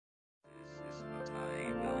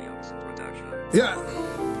Yeah.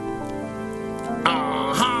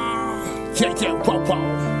 Yeah, yeah, wow, wow.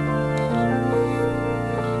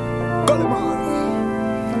 Gullymon.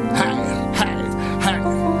 Hey, hey, hey.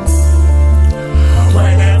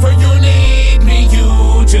 Whenever you need me,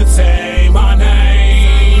 you just say my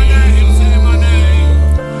name.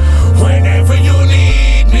 Whenever you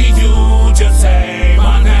need me, you just say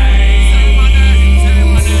my name.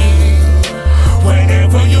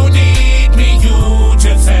 Whenever you need me, you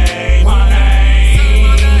just say my name.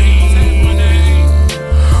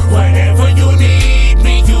 Whenever you need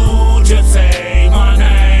me, you just say my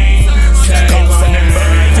name. Say my name.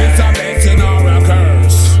 It's a blessing or a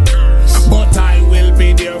curse, but I will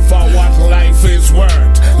be there for what life is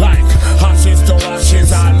worth. Like ashes to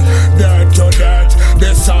ashes and dirt to dirt,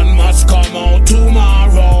 the sun must come out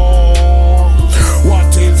tomorrow.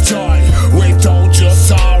 What is joy without your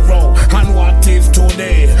sorrow? And what is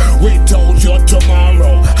today without your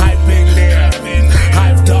tomorrow? I've been there,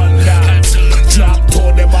 I've done that. Drop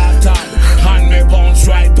to the bottom and me bounce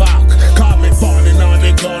right back. Call me born in all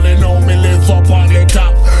the gun and now me live up on the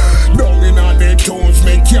top. Down in all the tunes,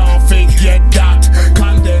 me can't forget that.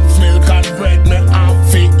 Condensed milk and bread, me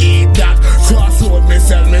have to eat that. Crossroad, me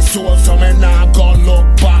sell me soul, so me not gonna look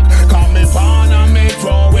back. Call me born and me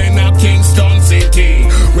grow in a Kingston City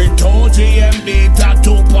with OGMB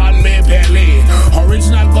tattoo on me belly.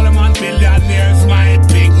 Original Gullymon billionaires, my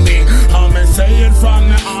picnic. And me say it from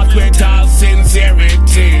my heart with all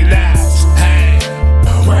sincerity. That's hey.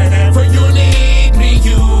 Whenever you need me,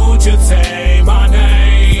 you just say my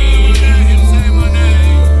name.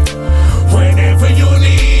 Whenever you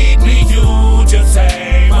need me, you just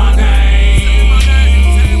say my name.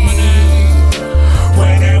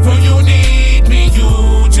 Whenever you need me,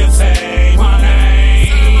 you just say my name.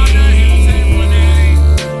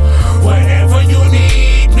 Whenever you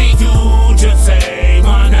need me, you just say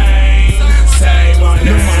my name. Say my name.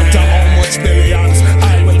 No matter how much billions,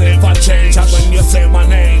 I will never change. And when you say my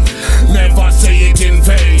name, never say it in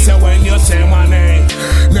vain. So when you say my name,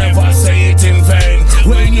 never say it in vain.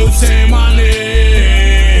 When you say my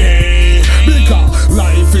name, because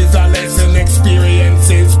life is a lesson, experience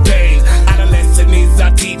is pain, and a lesson is a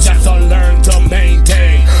teacher, so learn to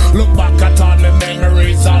maintain. Look back at all the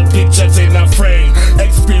memories, all pictures in a frame.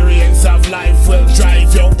 Experience of life will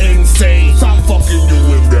drive you insane. So I'm fucking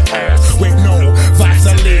you in the ass with no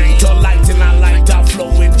Vaseline to lighten a lighter flow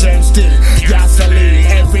with drenched in gasoline.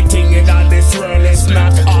 Everything in all this world is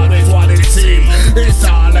not always what it seems. It's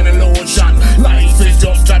all an illusion. Life is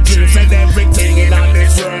just a dream. And everything in all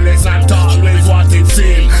this world is not always what it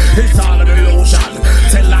seems. It's all an illusion.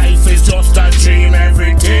 Say life is just a dream.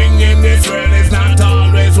 Everything in this world is not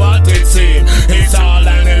always what it seems. It's all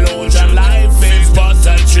an illusion. Life is but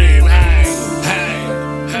a dream. Hey, hey,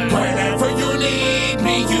 hey. Whenever you need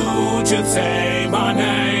me, you just say my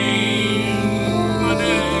name.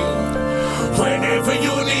 Whenever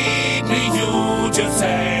you need me, you just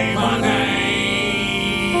say my name.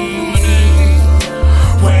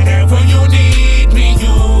 Whenever you need me,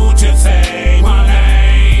 you just say my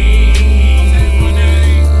name.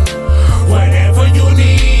 Whenever you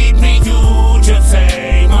need me, you just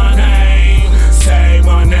say my name. Say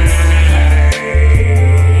my name.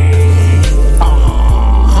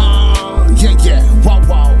 Yeah, yeah, wow,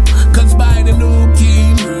 wow. 'Cause by the look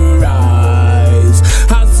in your eyes,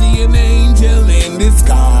 I see an angel in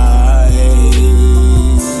disguise.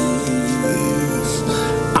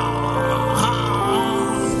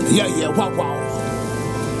 Yeah, yeah, wow, wow.